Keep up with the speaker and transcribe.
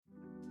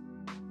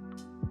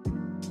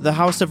the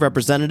House of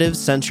Representatives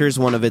censures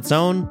one of its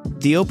own,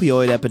 the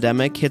opioid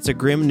epidemic hits a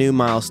grim new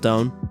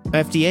milestone,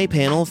 FDA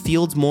panel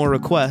fields more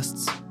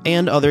requests,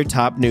 and other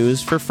top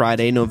news for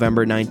Friday,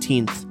 November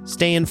 19th.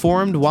 Stay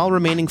informed while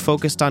remaining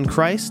focused on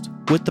Christ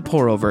with the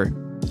pour-over.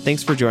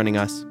 Thanks for joining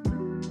us.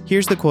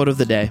 Here's the quote of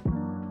the day.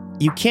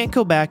 You can't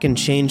go back and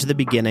change the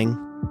beginning,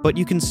 but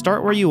you can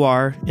start where you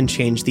are and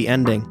change the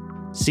ending.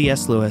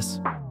 C.S. Lewis.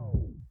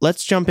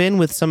 Let's jump in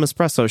with some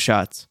espresso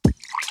shots.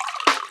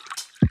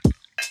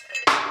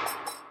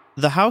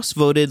 The House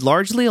voted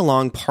largely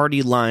along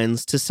party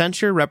lines to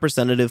censure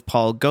Representative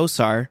Paul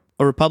Gosar,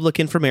 a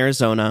Republican from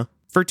Arizona,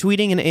 for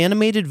tweeting an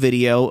animated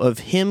video of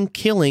him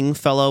killing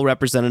fellow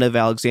Representative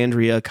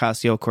Alexandria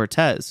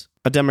Ocasio-Cortez,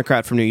 a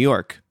Democrat from New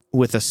York,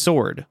 with a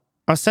sword.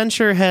 A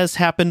censure has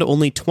happened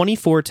only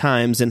 24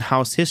 times in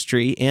House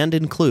history and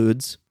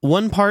includes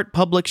 1 part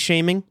public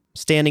shaming,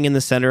 standing in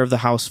the center of the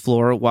House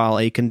floor while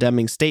a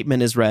condemning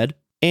statement is read,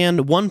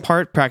 and 1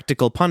 part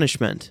practical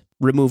punishment,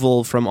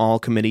 removal from all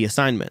committee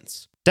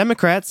assignments.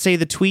 Democrats say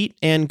the tweet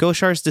and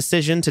Gosar's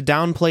decision to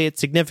downplay its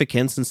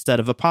significance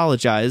instead of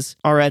apologize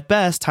are at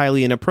best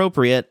highly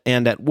inappropriate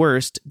and at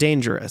worst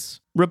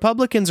dangerous.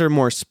 Republicans are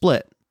more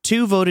split.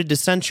 2 voted to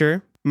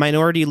censure.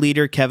 Minority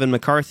Leader Kevin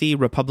McCarthy,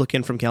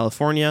 Republican from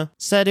California,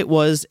 said it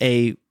was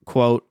a,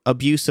 quote,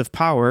 abuse of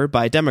power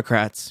by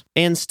Democrats.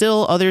 And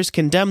still others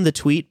condemned the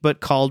tweet but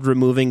called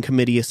removing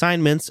committee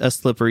assignments a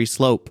slippery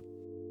slope.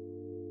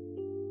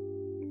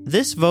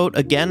 This vote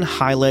again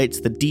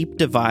highlights the deep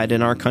divide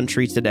in our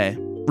country today.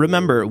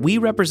 Remember, we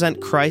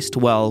represent Christ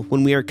well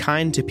when we are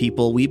kind to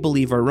people we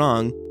believe are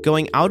wrong,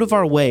 going out of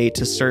our way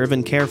to serve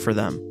and care for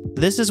them.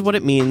 This is what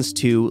it means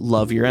to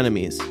love your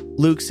enemies.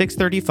 Luke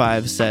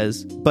 6:35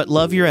 says, "But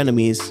love your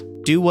enemies,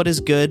 do what is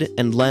good,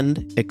 and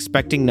lend,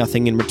 expecting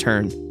nothing in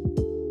return."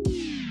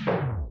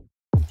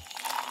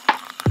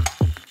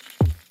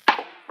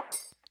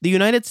 The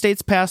United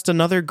States passed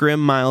another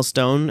grim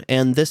milestone,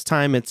 and this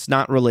time it's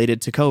not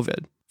related to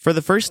COVID. For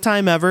the first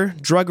time ever,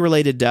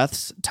 drug-related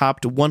deaths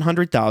topped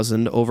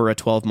 100,000 over a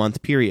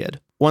 12-month period.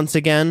 Once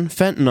again,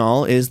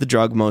 fentanyl is the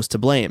drug most to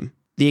blame.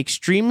 The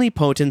extremely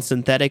potent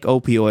synthetic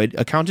opioid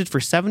accounted for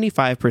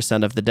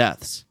 75% of the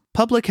deaths.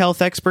 Public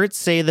health experts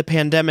say the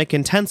pandemic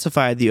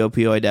intensified the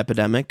opioid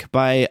epidemic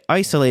by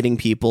isolating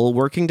people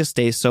working to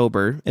stay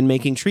sober and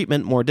making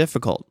treatment more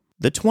difficult.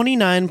 The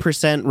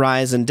 29%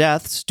 rise in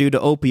deaths due to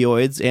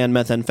opioids and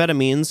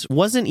methamphetamines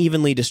wasn't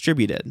evenly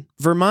distributed.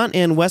 Vermont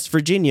and West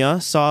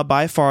Virginia saw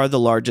by far the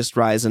largest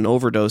rise in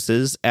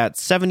overdoses at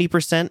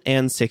 70%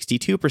 and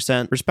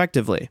 62%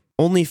 respectively.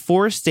 Only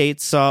 4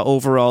 states saw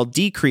overall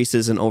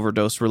decreases in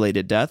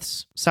overdose-related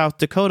deaths. South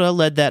Dakota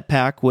led that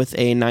pack with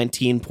a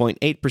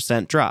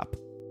 19.8% drop.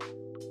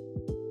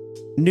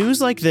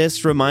 News like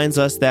this reminds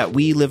us that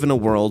we live in a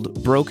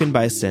world broken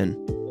by sin.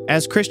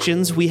 As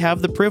Christians, we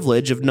have the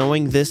privilege of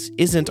knowing this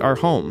isn't our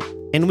home,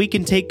 and we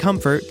can take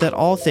comfort that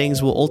all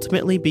things will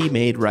ultimately be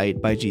made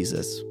right by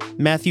Jesus.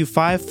 Matthew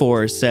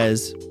 5:4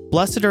 says,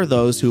 "Blessed are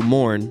those who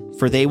mourn,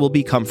 for they will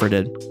be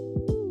comforted."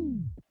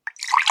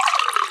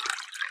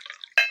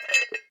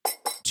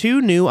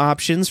 2 new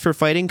options for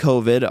fighting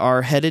COVID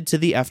are headed to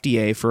the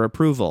FDA for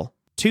approval.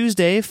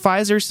 Tuesday,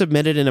 Pfizer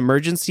submitted an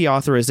emergency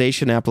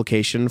authorization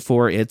application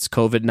for its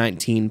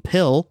COVID-19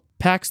 pill,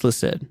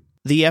 Paxlovid.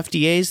 The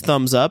FDA's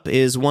thumbs up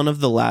is one of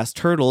the last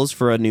hurdles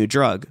for a new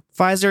drug.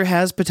 Pfizer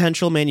has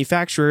potential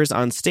manufacturers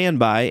on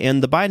standby,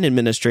 and the Biden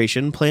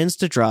administration plans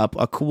to drop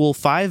a cool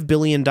 $5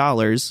 billion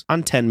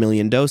on 10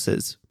 million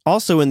doses.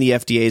 Also in the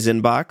FDA's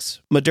inbox,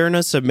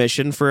 Moderna's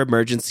submission for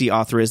emergency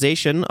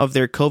authorization of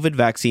their COVID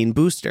vaccine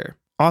booster.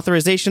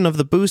 Authorization of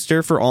the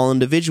booster for all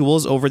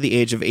individuals over the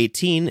age of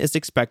 18 is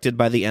expected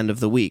by the end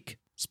of the week.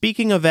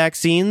 Speaking of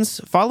vaccines,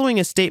 following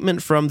a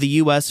statement from the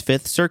U.S.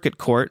 Fifth Circuit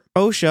Court,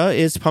 OSHA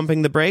is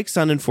pumping the brakes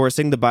on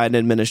enforcing the Biden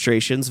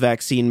administration's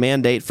vaccine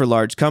mandate for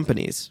large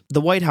companies. The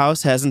White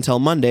House has until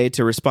Monday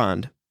to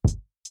respond.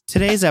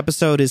 Today's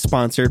episode is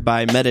sponsored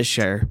by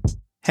Medi-Share.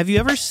 Have you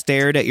ever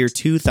stared at your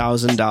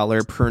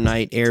 $2,000 per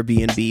night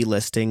Airbnb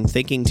listing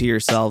thinking to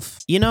yourself,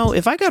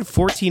 if I got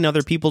 14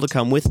 other people to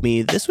come with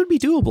me, this would be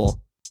doable?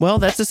 Well,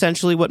 that's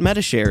essentially what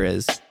Medi-Share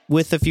is,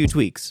 with a few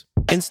tweaks.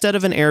 Instead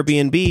of an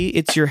Airbnb,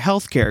 it's your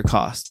healthcare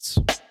costs.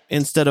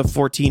 Instead of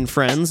 14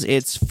 friends,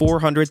 it's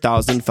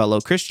 400,000 fellow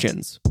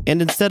Christians.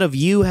 And instead of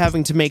you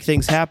having to make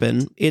things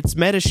happen, it's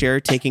Medi-Share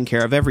taking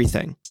care of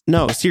everything.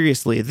 No,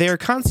 seriously, their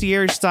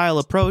concierge-style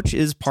approach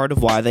is part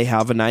of why they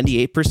have a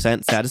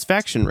 98%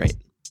 satisfaction rate.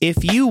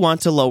 If you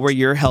want to lower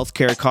your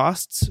healthcare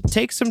costs,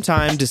 take some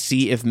time to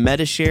see if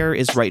Medi-Share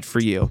is right for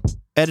you.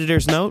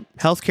 Editor's note,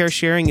 healthcare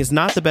sharing is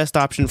not the best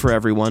option for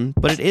everyone,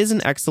 but it is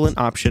an excellent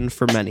option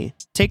for many.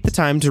 Take the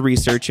time to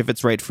research if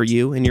it's right for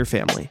you and your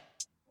family.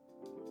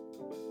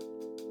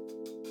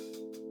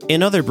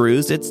 In other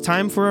brews, it's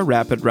time for a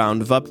rapid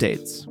round of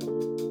updates.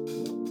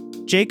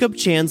 Jacob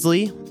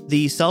Chansley,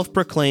 the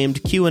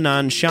self-proclaimed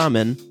QAnon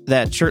shaman,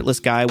 that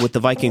shirtless guy with the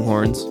Viking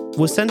horns,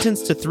 was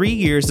sentenced to 3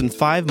 years and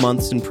 5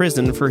 months in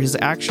prison for his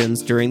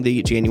actions during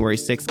the January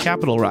 6th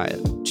Capitol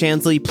riot.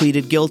 Chansley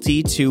pleaded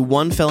guilty to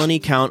 1 felony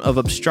count of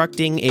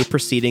obstructing a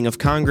proceeding of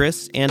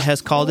Congress and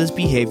has called his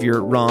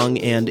behavior wrong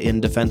and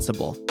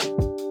indefensible.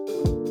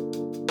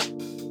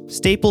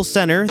 Staples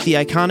Center, the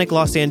iconic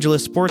Los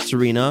Angeles sports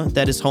arena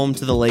that is home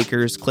to the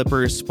Lakers,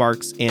 Clippers,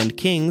 Sparks, and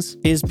Kings,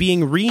 is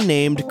being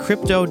renamed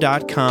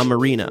Crypto.com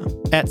Arena.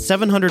 At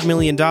 $700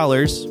 million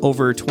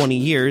over 20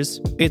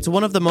 years, it's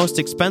one of the most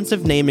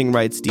expensive naming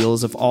rights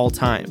deals of all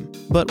time.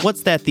 But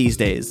what's that these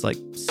days? Like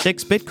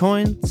 6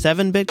 Bitcoin?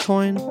 7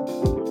 Bitcoin?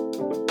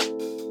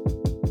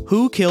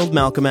 Who killed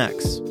Malcolm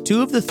X?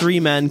 2 of the 3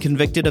 men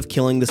convicted of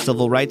killing the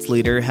civil rights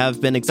leader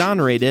have been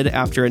exonerated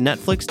after a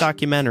Netflix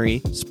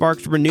documentary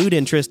sparked renewed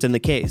interest in the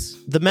case.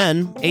 The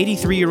men,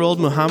 83-year-old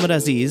Muhammad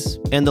Aziz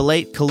and the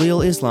late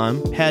Khalil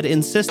Islam, had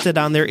insisted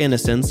on their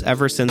innocence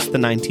ever since the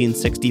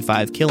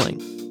 1965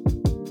 killing.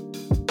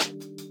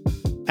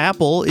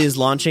 Apple is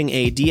launching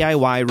a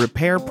DIY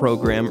repair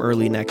program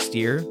early next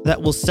year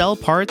that will sell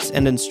parts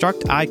and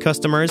instruct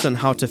customers on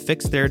how to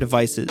fix their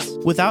devices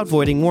without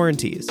voiding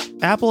warranties.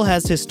 Apple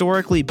has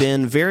historically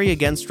been very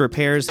against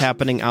repairs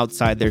happening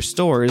outside their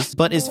stores,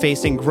 but is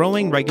facing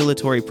growing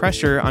regulatory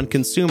pressure on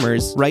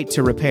consumers' right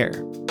to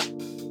repair.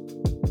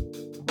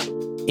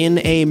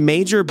 In a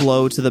major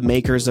blow to the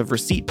makers of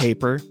receipt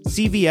paper,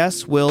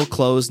 CVS will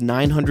close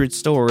 900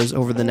 stores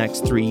over the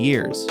next 3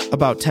 years,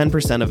 about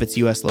 10% of its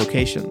U.S.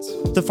 locations.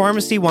 The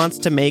pharmacy wants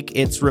to make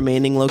its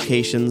remaining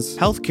locations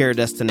healthcare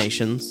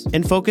destinations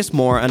and focus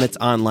more on its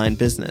online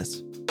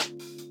business.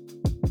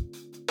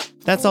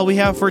 That's all we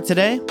have for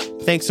today.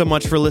 Thanks so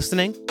much for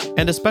listening,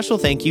 and a special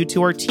thank you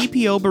to our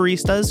TPO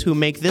baristas who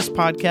make this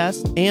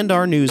podcast and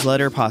our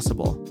newsletter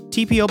possible.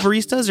 TPO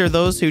baristas are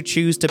those who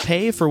choose to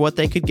pay for what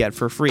they could get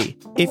for free.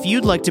 If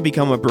you'd like to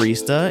become a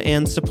barista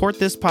and support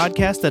this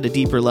podcast at a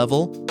deeper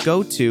level,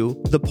 go to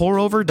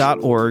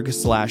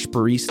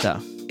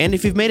thepourover.org/barista. And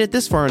if you've made it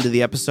this far into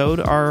the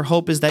episode, our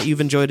hope is that you've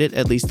enjoyed it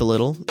at least a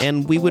little,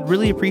 and we would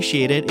really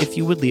appreciate it if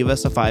you would leave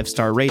us a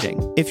 5-star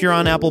rating. If you're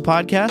on Apple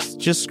Podcasts,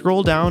 just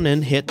scroll down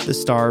and hit the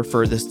star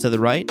furthest to the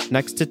right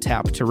next to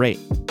tap to rate.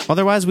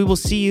 Otherwise, we will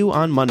see you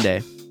on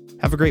Monday.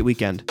 Have a great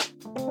weekend.